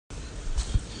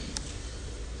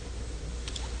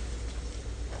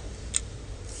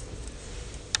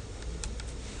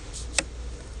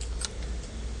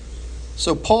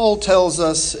So Paul tells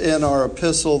us in our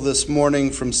epistle this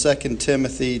morning from 2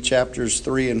 Timothy chapters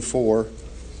 3 and 4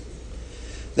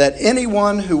 that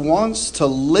anyone who wants to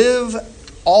live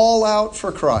all out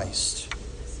for Christ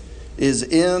is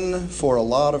in for a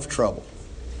lot of trouble.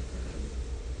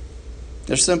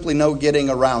 There's simply no getting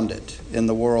around it in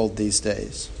the world these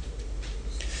days.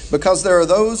 Because there are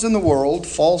those in the world,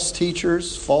 false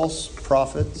teachers, false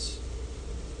prophets,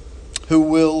 who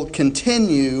will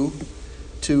continue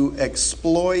to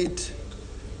exploit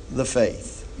the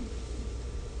faith.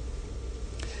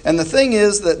 And the thing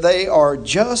is that they are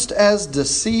just as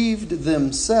deceived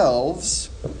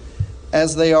themselves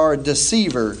as they are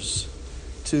deceivers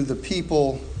to the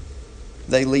people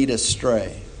they lead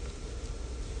astray.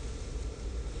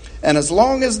 And as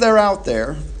long as they're out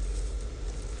there,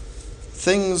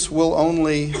 things will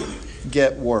only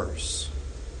get worse.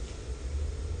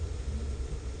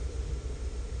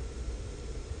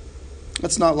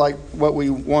 It's not like what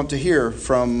we want to hear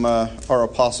from our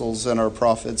apostles and our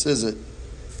prophets, is it?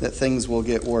 That things will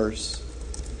get worse.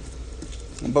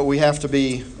 But we have to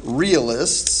be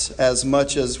realists as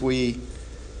much as we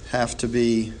have to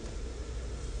be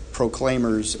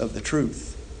proclaimers of the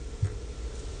truth.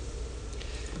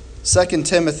 2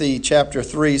 Timothy chapter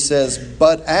 3 says,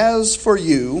 "But as for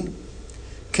you,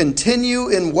 continue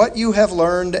in what you have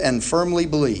learned and firmly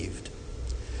believed,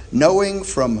 knowing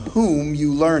from whom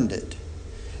you learned it,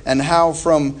 and how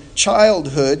from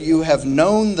childhood you have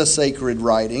known the sacred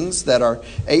writings that are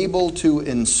able to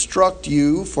instruct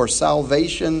you for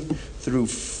salvation through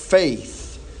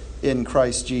faith in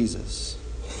Christ Jesus.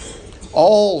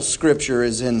 All Scripture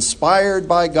is inspired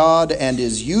by God and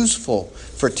is useful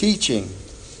for teaching,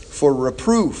 for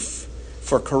reproof,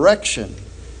 for correction,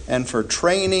 and for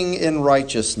training in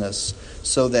righteousness,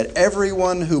 so that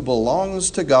everyone who belongs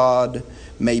to God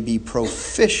may be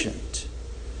proficient,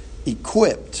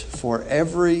 equipped for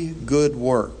every good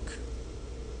work.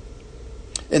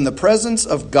 In the presence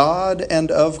of God and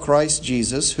of Christ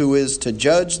Jesus, who is to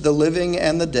judge the living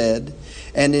and the dead,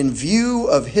 and in view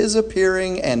of his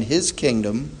appearing and his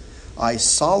kingdom, I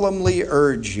solemnly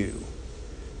urge you,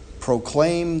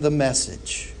 proclaim the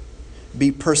message.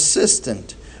 Be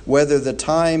persistent, whether the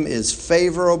time is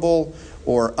favorable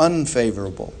or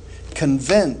unfavorable.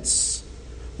 Convince,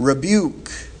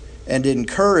 rebuke, and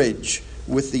encourage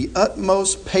with the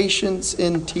utmost patience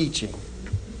in teaching.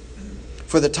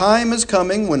 For the time is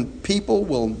coming when people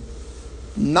will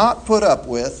not put up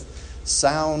with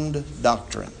sound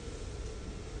doctrine,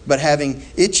 but having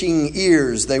itching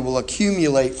ears, they will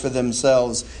accumulate for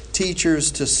themselves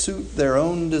teachers to suit their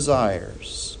own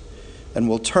desires, and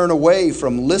will turn away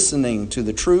from listening to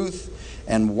the truth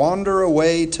and wander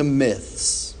away to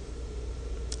myths.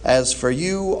 As for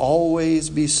you, always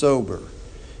be sober,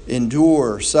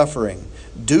 endure suffering,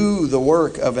 do the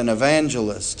work of an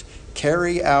evangelist,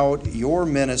 carry out your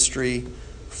ministry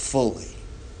fully."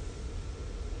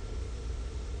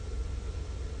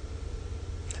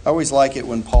 I always like it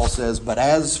when Paul says, "But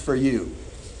as for you."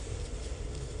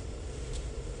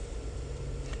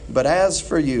 But as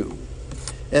for you.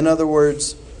 In other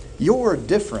words, you're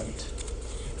different.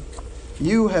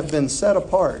 You have been set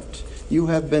apart. You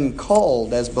have been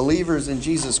called as believers in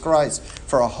Jesus Christ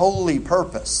for a holy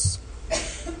purpose.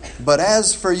 But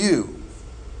as for you,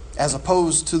 as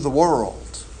opposed to the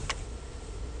world,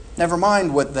 never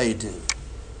mind what they do.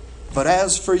 But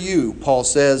as for you, Paul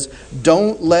says,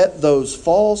 don't let those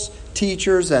false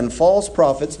teachers and false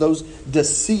prophets, those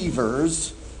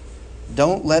deceivers,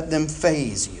 don't let them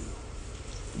faze you.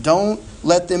 Don't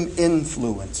let them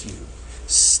influence you.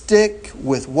 Stick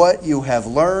with what you have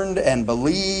learned and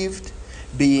believed,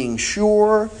 being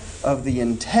sure of the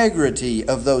integrity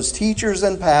of those teachers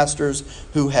and pastors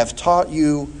who have taught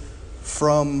you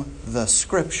from the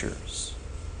Scriptures.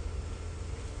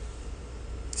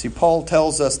 See, Paul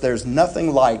tells us there's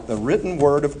nothing like the written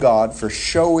Word of God for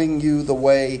showing you the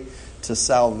way to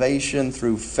salvation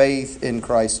through faith in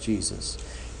Christ Jesus.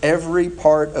 Every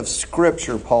part of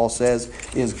Scripture, Paul says,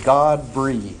 is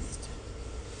God-breathed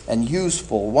and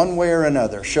useful one way or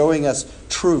another, showing us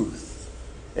truth,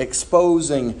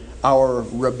 exposing our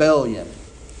rebellion,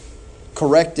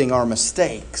 correcting our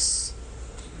mistakes,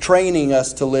 training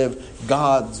us to live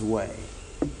God's way.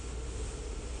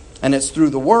 And it's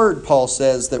through the Word, Paul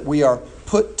says, that we are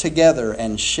put together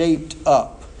and shaped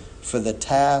up for the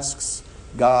tasks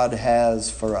God has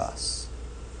for us.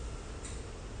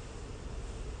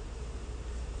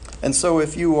 And so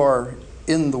if you are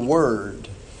in the Word,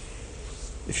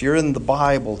 if you're in the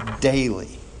Bible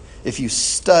daily, if you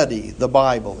study the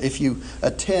Bible, if you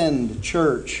attend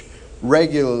church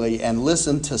regularly and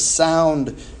listen to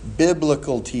sound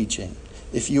biblical teaching,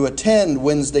 if you attend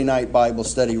Wednesday night Bible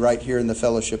study right here in the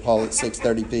fellowship hall at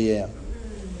 6:30 p.m.,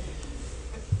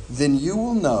 then you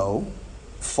will know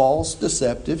false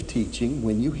deceptive teaching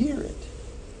when you hear it.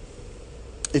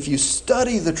 If you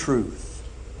study the truth,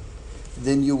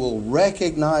 then you will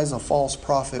recognize a false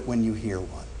prophet when you hear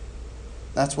one.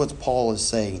 That's what Paul is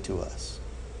saying to us.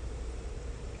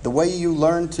 The way you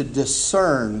learn to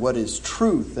discern what is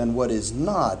truth and what is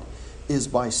not is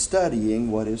by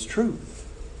studying what is truth.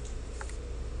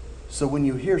 So when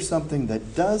you hear something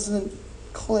that doesn't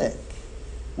click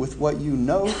with what you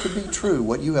know to be true,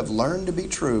 what you have learned to be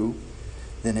true,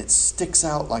 then it sticks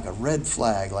out like a red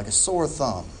flag, like a sore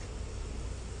thumb.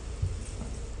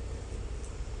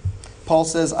 Paul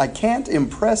says, I can't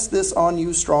impress this on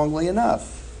you strongly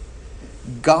enough.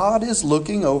 God is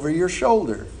looking over your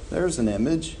shoulder. There's an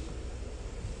image.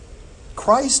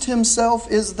 Christ himself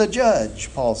is the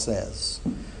judge, Paul says,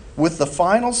 with the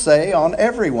final say on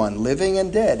everyone, living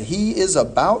and dead. He is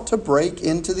about to break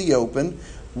into the open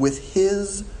with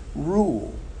his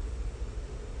rule.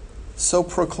 So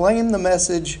proclaim the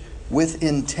message with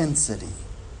intensity.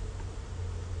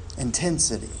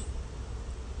 Intensity.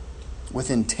 With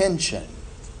intention.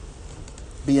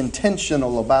 Be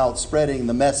intentional about spreading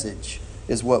the message,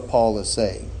 is what Paul is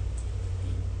saying.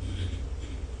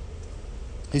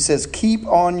 He says, keep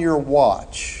on your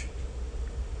watch,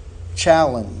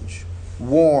 challenge,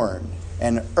 warn,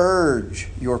 and urge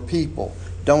your people.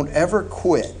 Don't ever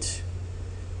quit.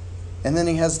 And then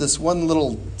he has this one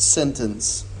little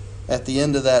sentence at the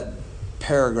end of that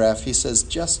paragraph. He says,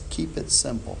 just keep it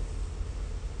simple.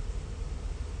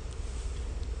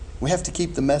 We have to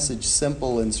keep the message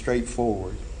simple and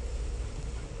straightforward.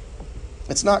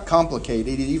 It's not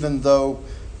complicated, even though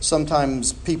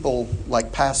sometimes people,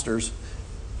 like pastors,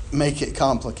 make it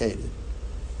complicated.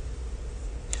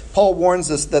 Paul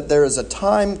warns us that there is a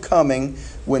time coming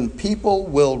when people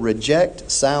will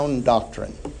reject sound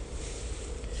doctrine.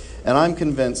 And I'm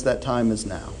convinced that time is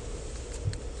now.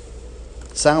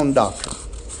 Sound doctrine,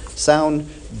 sound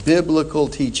biblical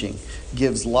teaching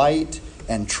gives light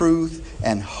and truth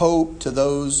and hope to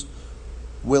those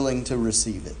willing to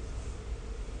receive it.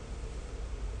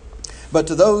 But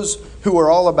to those who are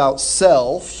all about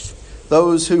self,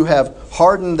 those who have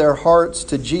hardened their hearts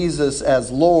to Jesus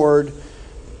as Lord,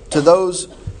 to those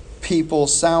people,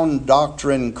 sound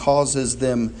doctrine causes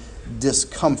them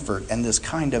discomfort and this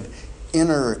kind of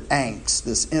inner angst,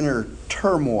 this inner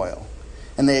turmoil.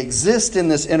 And they exist in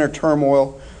this inner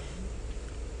turmoil,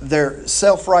 their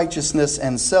self-righteousness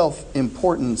and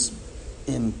self-importance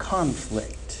in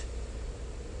conflict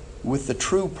with the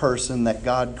true person that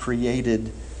God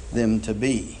created them to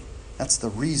be. That's the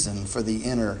reason for the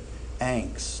inner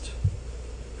angst.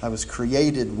 I was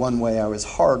created one way. I was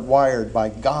hardwired by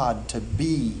God to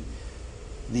be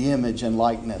the image and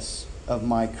likeness of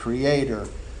my Creator.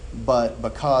 But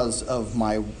because of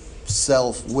my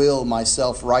self-will, my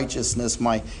self-righteousness,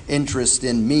 my interest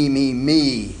in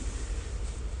me,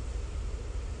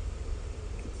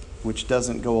 which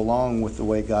doesn't go along with the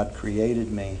way God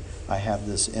created me, I have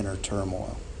this inner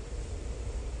turmoil.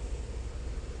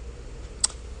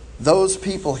 Those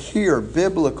people hear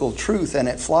biblical truth and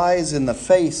it flies in the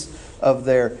face of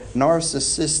their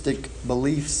narcissistic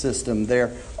belief system,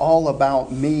 their all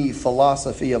about me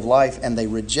philosophy of life, and they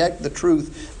reject the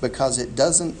truth because it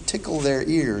doesn't tickle their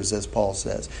ears, as Paul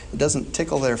says. It doesn't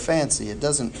tickle their fancy. It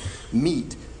doesn't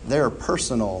meet their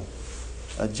personal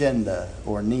agenda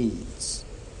or needs.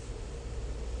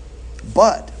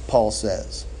 But, Paul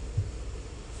says,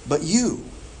 but you,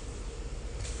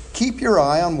 keep your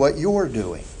eye on what you're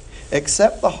doing.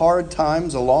 Accept the hard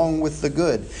times along with the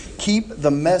good. Keep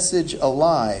the message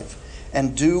alive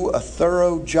and do a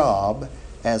thorough job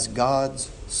as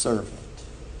God's servant.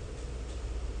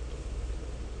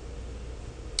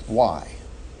 Why?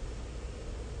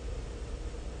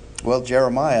 Well,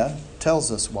 Jeremiah tells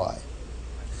us why.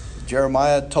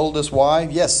 Jeremiah told us why.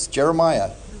 Yes,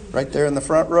 Jeremiah, right there in the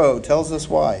front row, tells us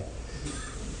why.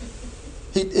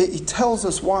 He tells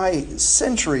us why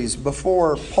centuries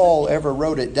before Paul ever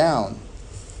wrote it down.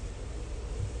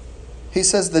 He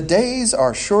says, the days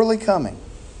are surely coming,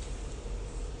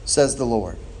 says the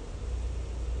Lord,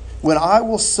 when I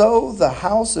will sow the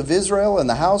house of Israel and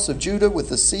the house of Judah with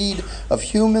the seed of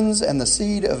humans and the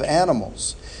seed of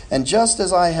animals. And just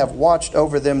as I have watched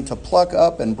over them to pluck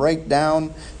up and break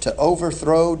down, to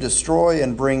overthrow, destroy,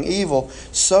 and bring evil,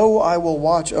 so I will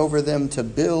watch over them to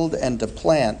build and to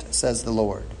plant, says the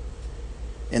Lord.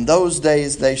 In those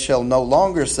days they shall no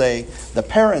longer say, the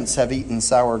parents have eaten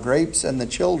sour grapes, and the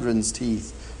children's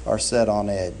teeth are set on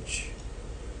edge.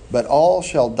 But all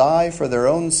shall die for their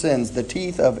own sins. The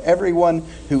teeth of everyone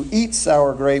who eats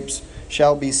sour grapes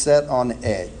shall be set on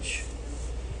edge.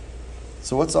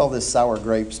 So what's all this sour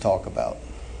grapes talk about?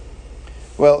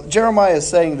 Well, Jeremiah is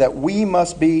saying that we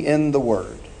must be in the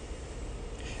Word.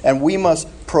 And we must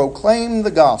proclaim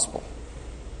the gospel.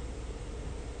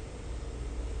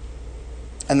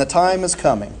 And the time is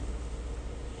coming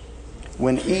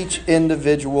when each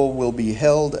individual will be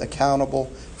held accountable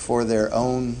for their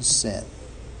own sin.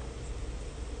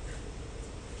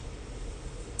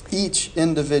 Each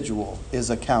individual is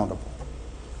accountable.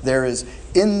 There is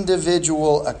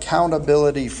individual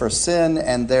accountability for sin,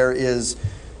 and there is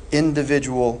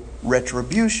individual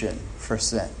retribution for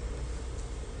sin.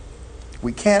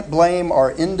 We can't blame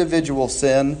our individual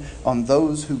sin on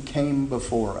those who came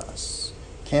before us.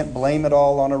 Can't blame it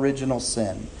all on original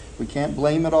sin. We can't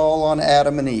blame it all on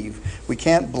Adam and Eve. We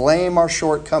can't blame our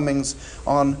shortcomings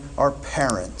on our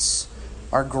parents,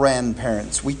 our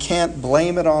grandparents. We can't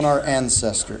blame it on our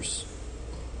ancestors.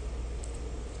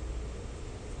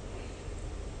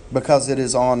 Because it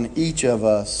is on each of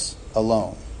us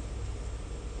alone.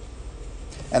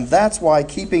 And that's why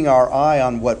keeping our eye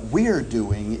on what we're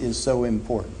doing is so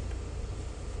important.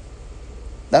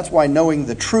 That's why knowing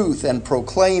the truth and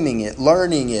proclaiming it,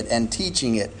 learning it, and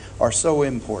teaching it are so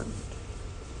important.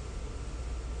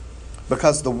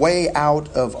 Because the way out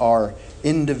of our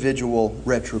individual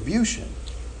retribution,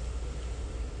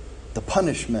 the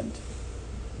punishment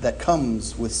that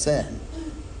comes with sin,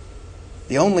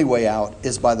 the only way out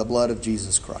is by the blood of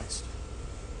Jesus Christ.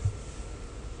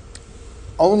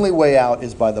 Only way out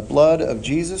is by the blood of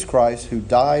Jesus Christ, who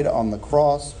died on the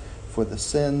cross for the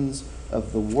sins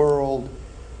of the world,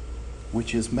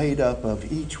 which is made up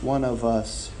of each one of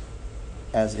us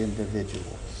as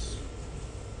individuals.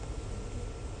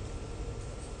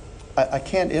 I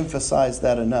can't emphasize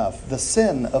that enough. The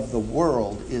sin of the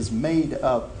world is made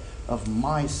up of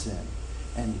my sin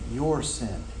and your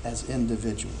sin as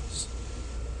individuals.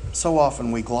 So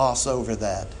often we gloss over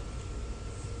that.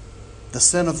 The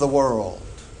sin of the world,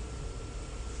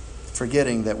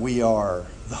 forgetting that we are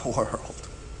the world.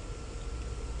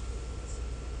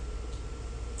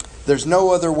 There's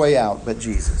no other way out but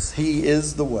Jesus. He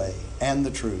is the way and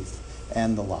the truth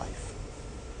and the life.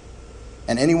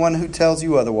 And anyone who tells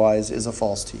you otherwise is a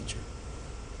false teacher.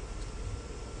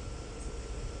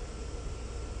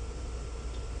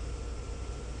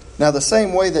 Now, the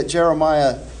same way that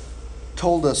Jeremiah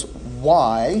told us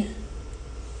why,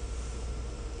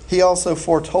 he also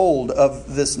foretold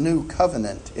of this new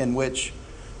covenant in which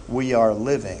we are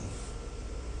living.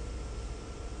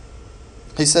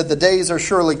 He said, "The days are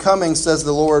surely coming, says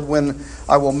the Lord, when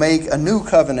I will make a new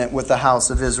covenant with the house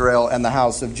of Israel and the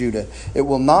house of Judah. It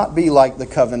will not be like the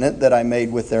covenant that I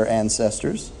made with their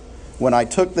ancestors, when I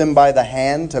took them by the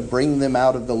hand to bring them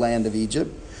out of the land of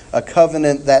Egypt, a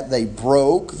covenant that they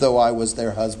broke, though I was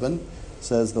their husband,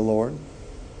 says the Lord.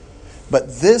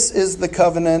 But this is the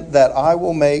covenant that I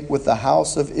will make with the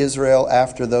house of Israel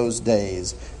after those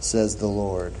days, says the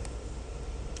Lord.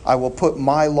 I will put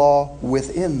my law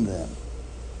within them,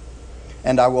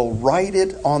 and I will write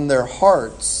it on their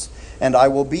hearts, and I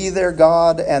will be their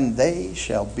God, and they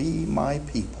shall be my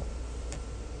people."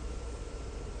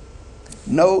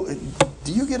 No,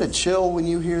 do you get a chill when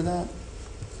you hear that?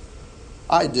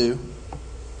 I do.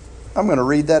 I'm going to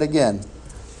read that again.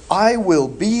 I will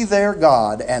be their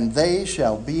God, and they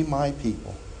shall be my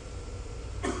people.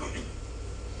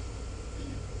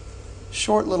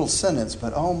 Short little sentence,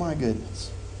 but oh my goodness.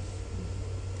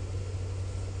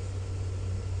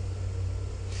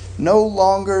 No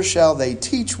longer shall they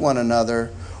teach one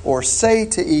another or say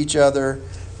to each other,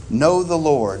 "Know the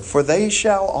Lord," for they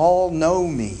shall all know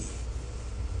me.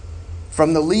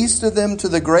 From the least of them to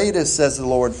the greatest, says the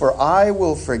Lord, for I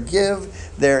will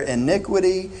forgive their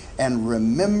iniquity and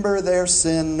remember their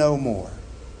sin no more.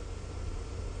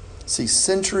 See,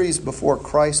 centuries before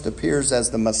Christ appears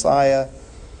as the Messiah,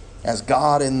 as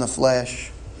God in the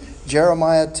flesh,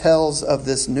 Jeremiah tells of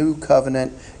this new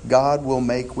covenant God will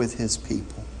make with his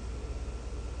people.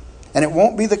 And it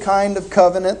won't be the kind of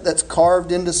covenant that's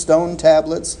carved into stone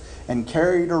tablets and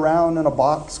carried around in a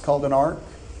box called an ark.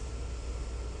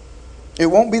 It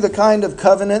won't be the kind of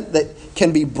covenant that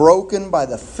can be broken by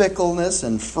the fickleness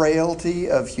and frailty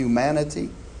of humanity.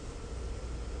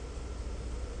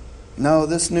 No,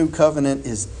 this new covenant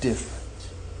is different.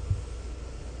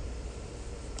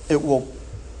 It will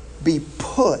be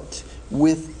put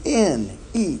within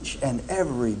each and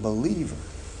every believer.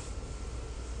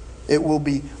 It will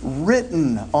be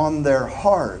written on their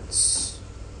hearts.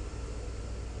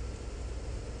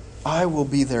 I will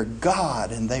be their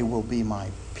God, and they will be my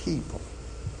people.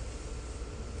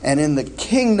 And in the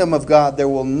kingdom of God, there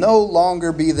will no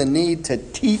longer be the need to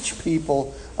teach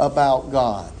people about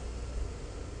God.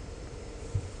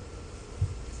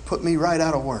 put me right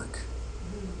out of work.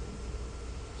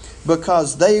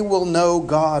 Because they will know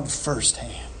God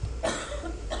firsthand.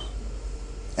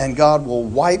 And God will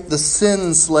wipe the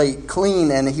sin slate clean,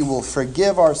 and He will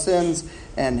forgive our sins,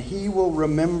 and He will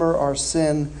remember our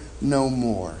sin no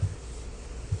more.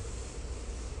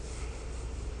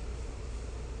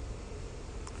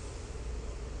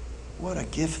 What a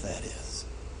gift that is.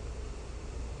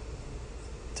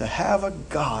 To have a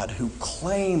God who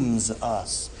claims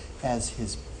us as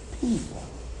His people.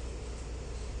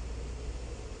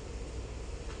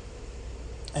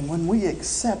 And when we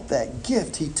accept that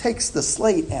gift, He takes the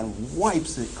slate and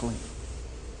wipes it clean.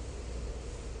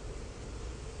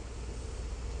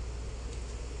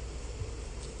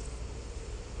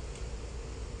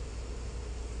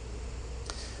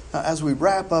 Now, as we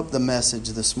wrap up the message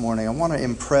this morning, I want to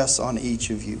impress on each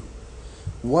of you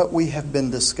what we have been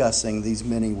discussing these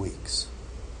many weeks.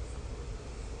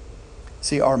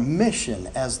 See, our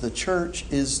mission as the church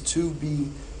is to be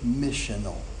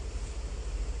missional.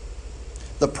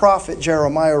 The prophet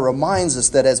Jeremiah reminds us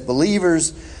that as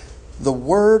believers, the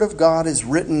Word of God is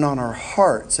written on our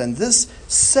hearts, and this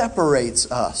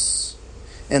separates us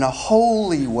in a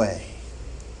holy way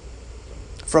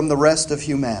from the rest of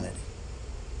humanity.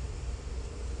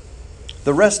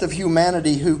 The rest of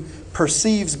humanity who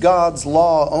perceives God's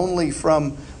law only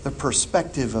from the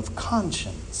perspective of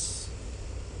conscience.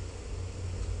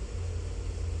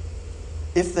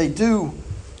 If they do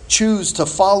choose to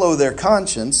follow their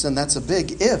conscience, and that's a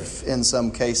big if in some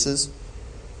cases,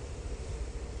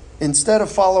 instead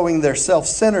of following their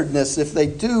self-centeredness, if they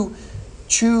do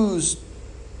choose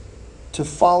to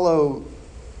follow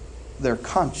their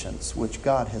conscience, which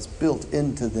God has built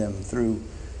into them through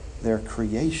their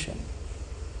creation,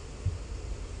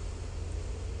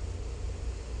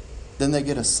 then they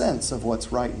get a sense of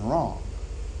what's right and wrong.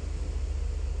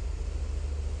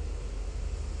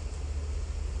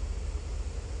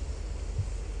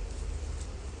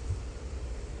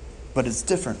 But it's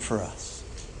different for us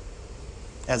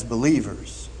as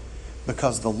believers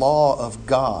because the law of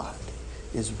God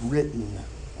is written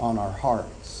on our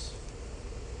hearts.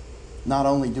 Not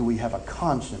only do we have a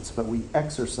conscience, but we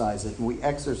exercise it. And we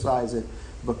exercise it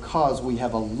because we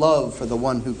have a love for the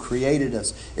one who created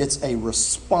us. It's a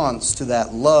response to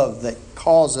that love that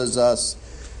causes us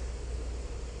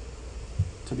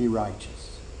to be righteous.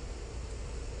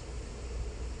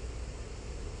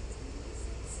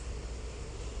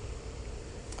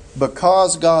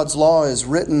 Because God's law is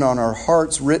written on our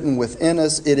hearts, written within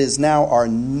us, it is now our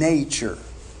nature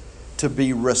to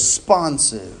be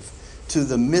responsive to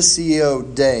the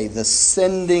Missio Dei, the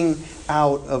sending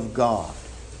out of God.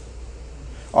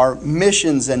 Our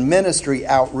missions and ministry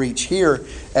outreach here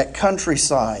at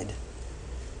Countryside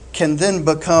can then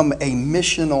become a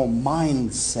missional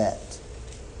mindset.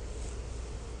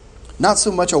 Not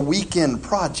so much a weekend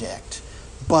project,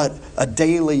 but a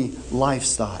daily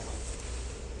lifestyle.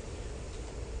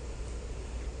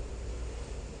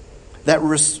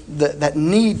 That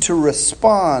need to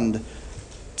respond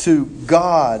to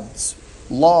God's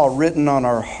law written on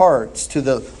our hearts, to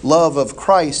the love of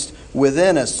Christ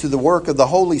within us, to the work of the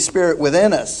Holy Spirit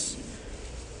within us,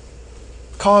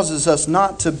 causes us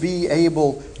not to be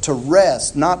able to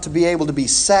rest, not to be able to be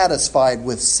satisfied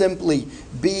with simply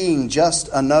being just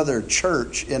another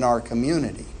church in our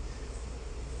community.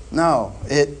 No,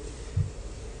 it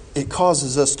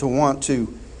causes us to want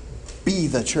to be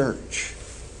the church.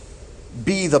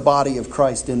 Be the body of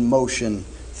Christ in motion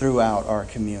throughout our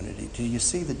community. Do you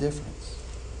see the difference?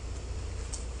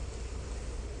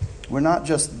 We're not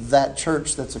just that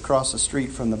church that's across the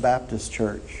street from the Baptist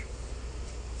church.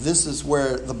 This is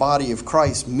where the body of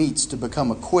Christ meets to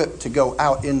become equipped to go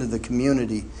out into the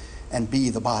community and be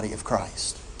the body of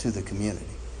Christ to the community.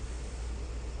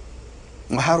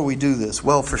 Well, how do we do this?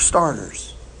 Well, for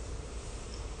starters,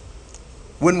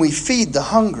 when we feed the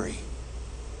hungry,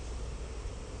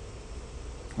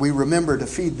 we remember to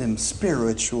feed them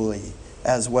spiritually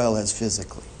as well as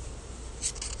physically.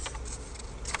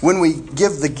 When we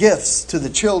give the gifts to the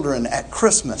children at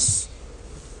Christmas,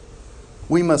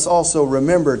 we must also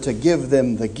remember to give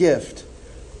them the gift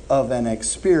of an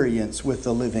experience with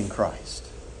the living Christ.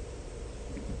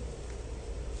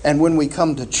 And when we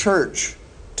come to church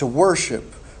to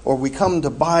worship or we come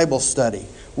to Bible study,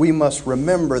 we must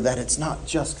remember that it's not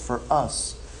just for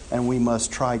us. And we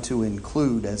must try to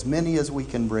include as many as we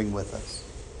can bring with us.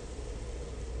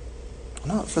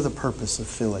 Not for the purpose of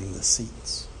filling the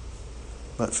seats,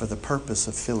 but for the purpose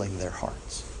of filling their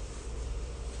hearts.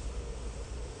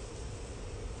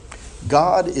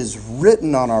 God is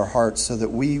written on our hearts so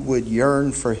that we would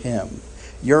yearn for Him.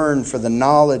 yearn for the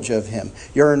knowledge of Him,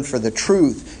 yearn for the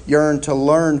truth, yearn to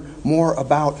learn more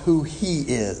about who He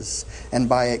is, and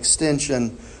by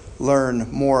extension,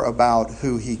 learn more about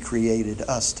who He created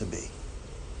us to be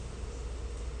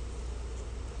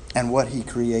and what He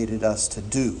created us to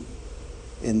do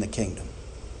in the kingdom.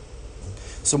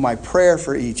 So my prayer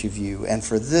for each of you and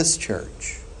for this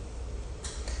church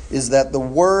is that the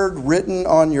word written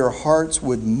on your hearts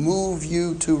would move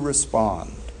you to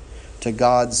respond to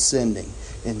God's sending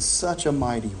in such a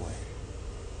mighty way,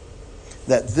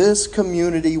 that this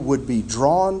community would be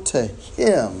drawn to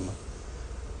Him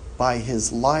by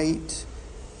His light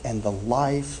and the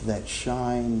life that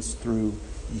shines through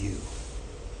you.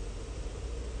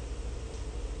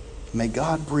 May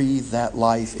God breathe that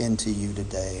life into you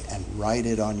today and write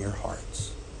it on your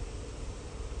hearts.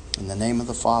 In the name of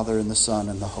the Father, and the Son,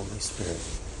 and the Holy Spirit.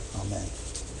 Amen.